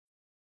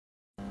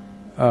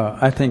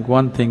I think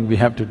one thing we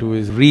have to do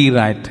is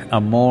rewrite a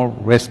more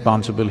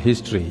responsible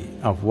history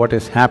of what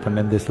has happened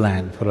in this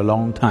land for a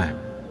long time.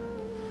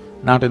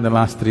 Not in the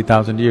last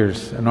 3,000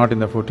 years, not in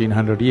the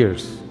 1400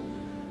 years.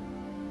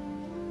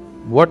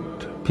 What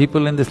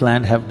people in this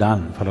land have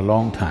done for a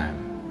long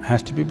time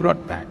has to be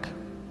brought back.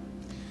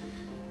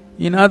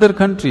 In other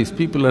countries,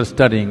 people are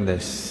studying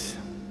this.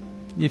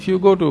 If you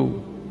go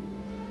to…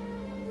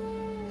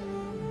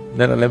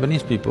 there are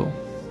Lebanese people,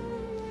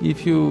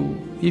 if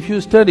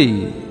you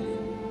study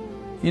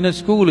in a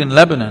school in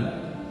Lebanon,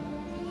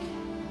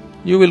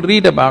 you will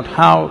read about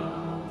how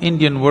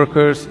Indian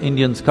workers,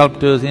 Indian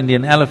sculptors,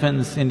 Indian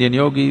elephants, Indian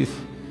yogis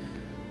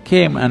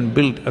came and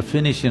built a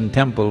Phoenician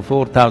temple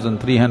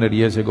 4,300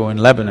 years ago in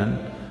Lebanon,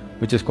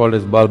 which is called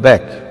as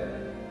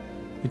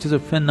Baalbek, which is a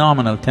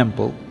phenomenal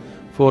temple.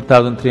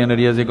 4,300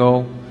 years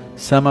ago,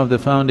 some of the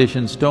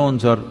foundation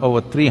stones are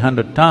over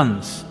 300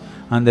 tons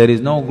and there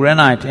is no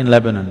granite in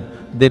Lebanon.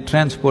 They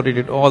transported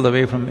it all the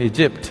way from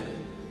Egypt,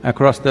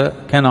 across the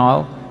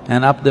canal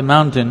and up the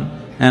mountain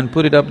and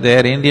put it up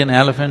there. Indian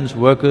elephants,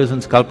 workers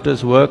and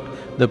sculptors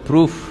worked. The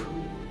proof,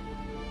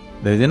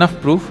 there is enough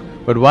proof,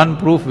 but one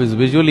proof is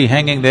visually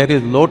hanging there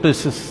is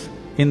lotuses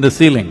in the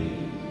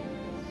ceiling.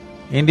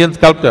 Indian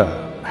sculptor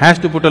has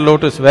to put a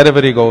lotus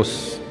wherever he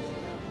goes.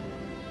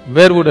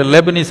 Where would a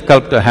Lebanese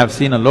sculptor have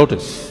seen a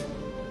lotus?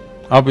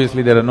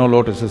 Obviously there are no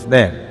lotuses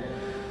there.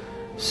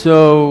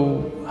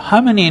 So, how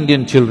many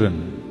Indian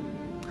children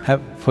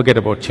have… forget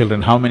about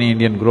children, how many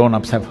Indian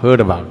grown-ups have heard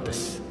about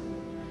this?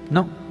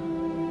 No.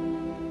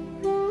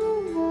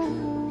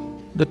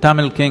 The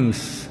Tamil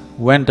kings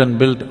went and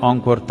built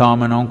Angkor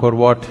Thom and Angkor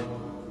Wat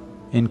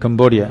in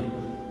Cambodia.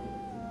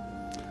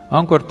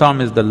 Angkor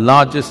Thom is the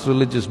largest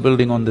religious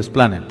building on this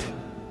planet.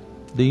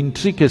 The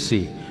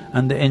intricacy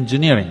and the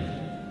engineering,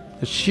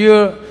 the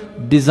sheer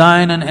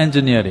design and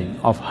engineering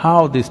of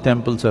how these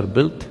temples are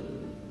built,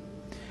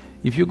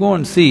 if you go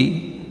and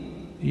see,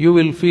 you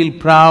will feel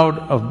proud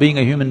of being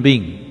a human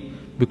being,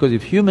 because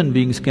if human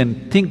beings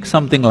can think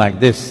something like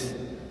this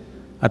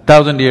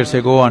 1,000 years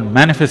ago and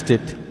manifest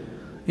it,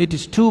 it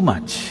is too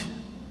much.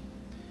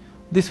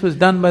 This was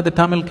done by the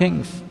Tamil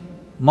kings,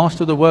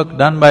 most of the work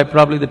done by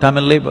probably the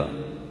Tamil labor.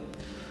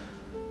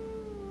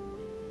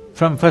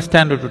 From first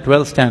standard to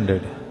 12th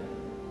standard,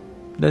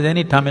 does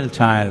any Tamil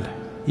child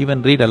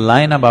even read a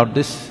line about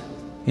this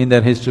in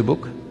their history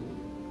book?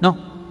 No.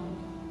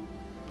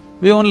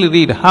 We only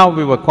read how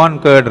we were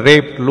conquered,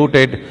 raped,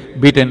 looted,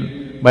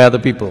 beaten by other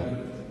people.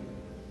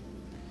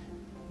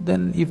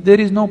 Then if there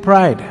is no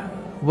pride,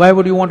 why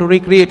would you want to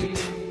recreate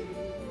it?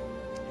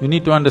 You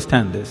need to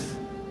understand this.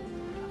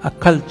 A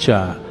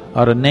culture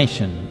or a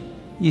nation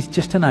is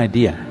just an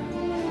idea.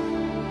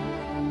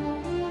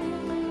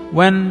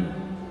 When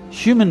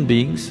human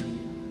beings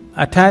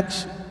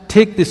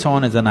take this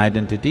on as an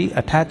identity,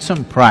 attach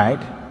some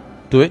pride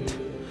to it,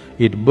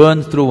 it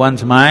burns through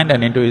one's mind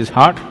and into his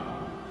heart.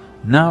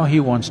 Now he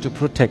wants to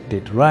protect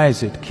it,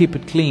 rise it, keep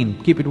it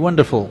clean, keep it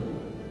wonderful.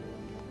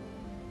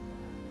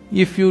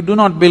 If you do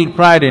not build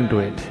pride into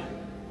it,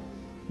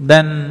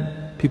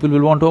 then people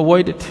will want to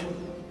avoid it.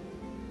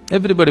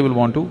 Everybody will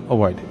want to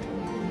avoid it.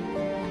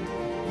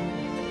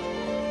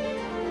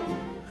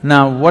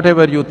 Now,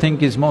 whatever you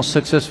think is most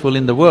successful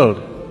in the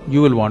world,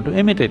 you will want to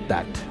imitate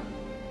that.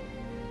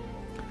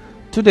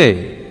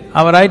 Today,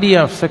 our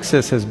idea of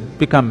success has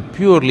become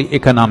purely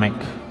economic,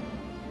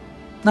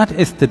 not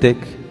aesthetic,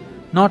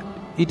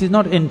 it is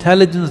not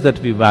intelligence that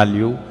we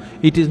value,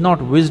 it is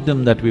not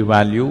wisdom that we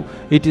value,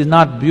 it is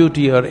not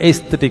beauty or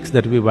aesthetics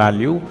that we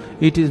value,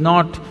 it is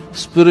not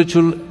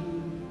spiritual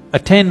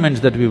attainments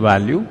that we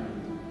value.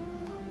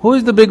 Who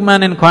is the big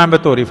man in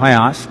Coimbatore, if I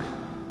ask?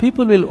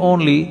 People will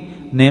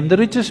only name the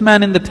richest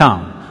man in the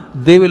town.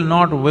 They will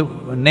not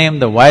name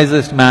the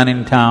wisest man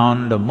in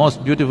town, the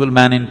most beautiful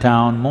man in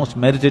town, most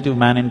meditative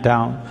man in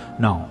town.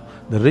 No,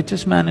 the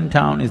richest man in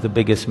town is the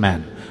biggest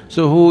man.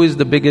 So who is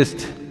the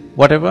biggest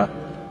whatever?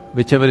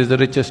 Whichever is the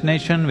richest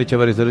nation,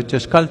 whichever is the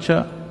richest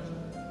culture,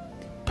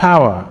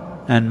 power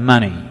and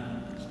money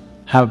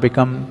have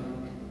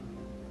become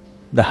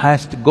the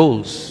highest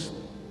goals,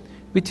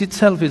 which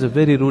itself is a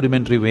very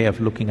rudimentary way of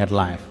looking at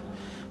life.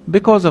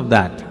 Because of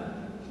that,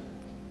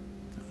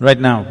 right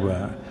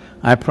now,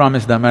 I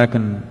promised the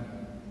American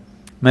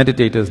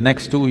meditators,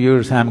 next 2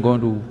 years I'm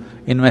going to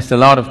invest a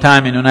lot of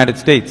time in United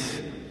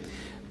States,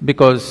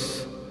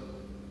 because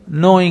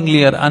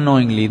knowingly or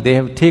unknowingly, they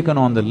have taken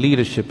on the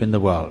leadership in the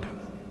world.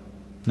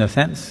 In a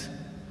sense,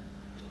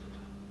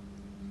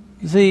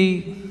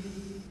 see,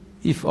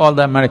 if all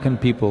the American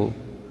people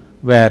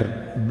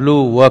wear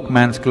blue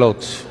workman's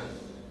clothes,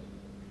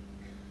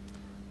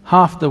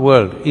 half the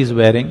world is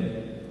wearing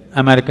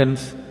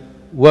Americans'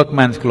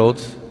 workman's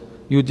clothes.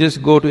 You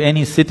just go to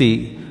any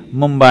city,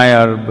 Mumbai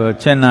or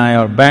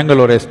Chennai or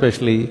Bangalore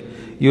especially,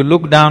 you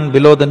look down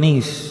below the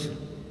knees,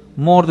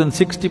 more than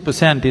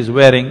 60% is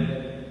wearing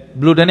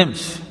blue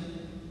denims.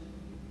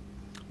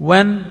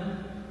 When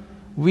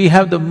we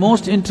have the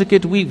most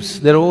intricate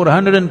weaves, there are over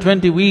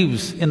 120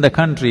 weaves in the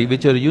country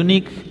which are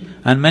unique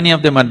and many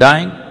of them are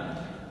dying,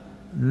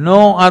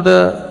 no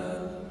other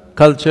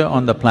culture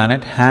on the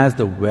planet has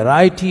the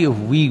variety of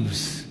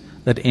weaves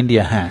that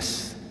India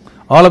has.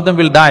 All of them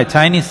will die.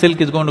 Chinese silk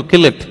is going to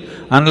kill it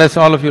unless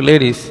all of you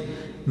ladies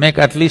make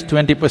at least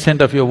 20%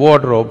 of your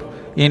wardrobe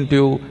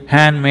into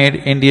handmade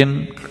Indian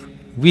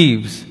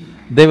weaves.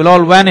 They will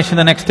all vanish in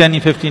the next 10,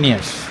 15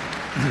 years.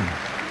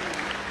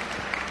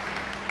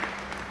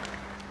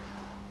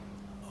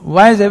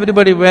 Why is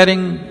everybody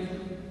wearing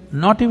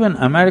not even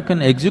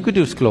American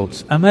executives'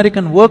 clothes,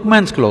 American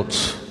workman's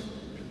clothes?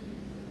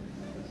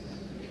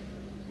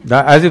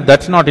 As if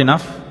that's not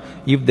enough,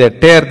 if they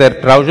tear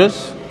their trousers,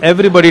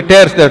 everybody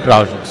tears their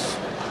trousers.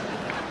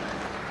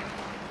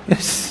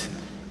 Yes.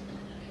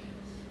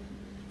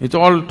 It's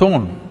all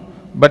torn,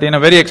 but in a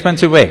very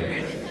expensive way.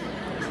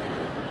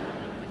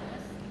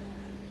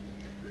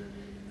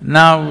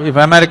 Now, if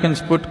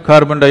Americans put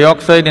carbon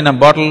dioxide in a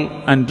bottle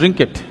and drink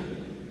it,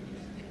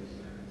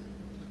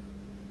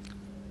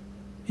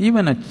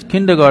 even a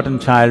kindergarten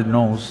child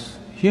knows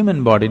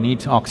human body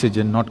needs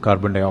oxygen, not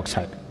carbon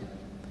dioxide.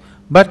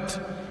 But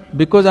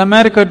because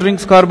America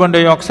drinks carbon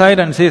dioxide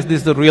and says this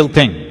is the real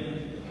thing,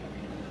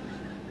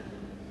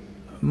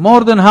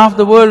 more than half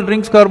the world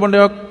drinks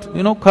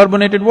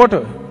carbonated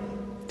water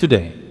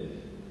today.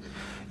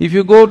 If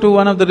you go to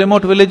one of the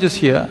remote villages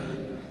here,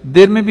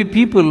 there may be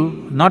people,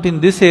 not in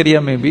this area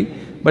maybe,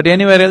 but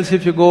anywhere else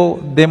if you go,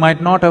 they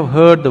might not have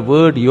heard the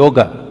word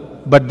yoga,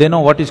 but they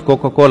know what is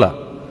Coca-Cola.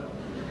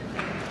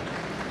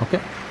 Okay?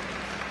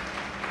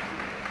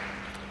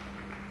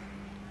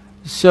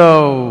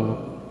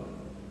 So,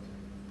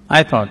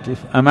 I thought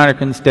if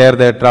Americans tear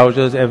their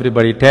trousers,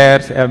 everybody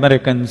tears,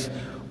 Americans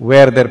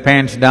wear their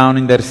pants down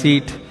in their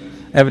seat,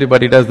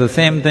 everybody does the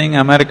same thing,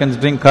 Americans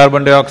drink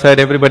carbon dioxide,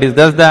 everybody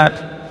does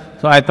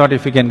that. So I thought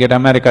if we can get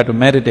America to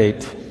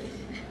meditate,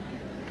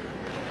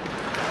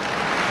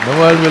 the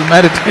world will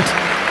meditate.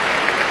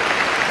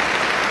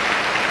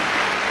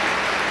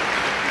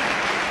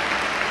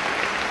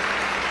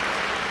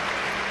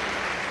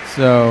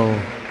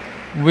 So,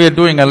 we're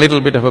doing a little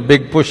bit of a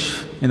big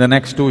push in the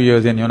next 2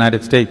 years in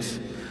United States.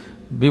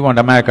 We want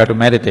America to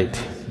meditate.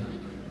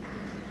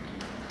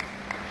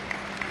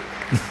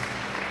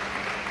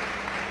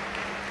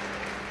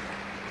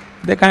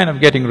 They're kind of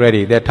getting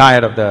ready, they're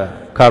tired of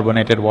the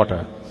carbonated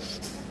water.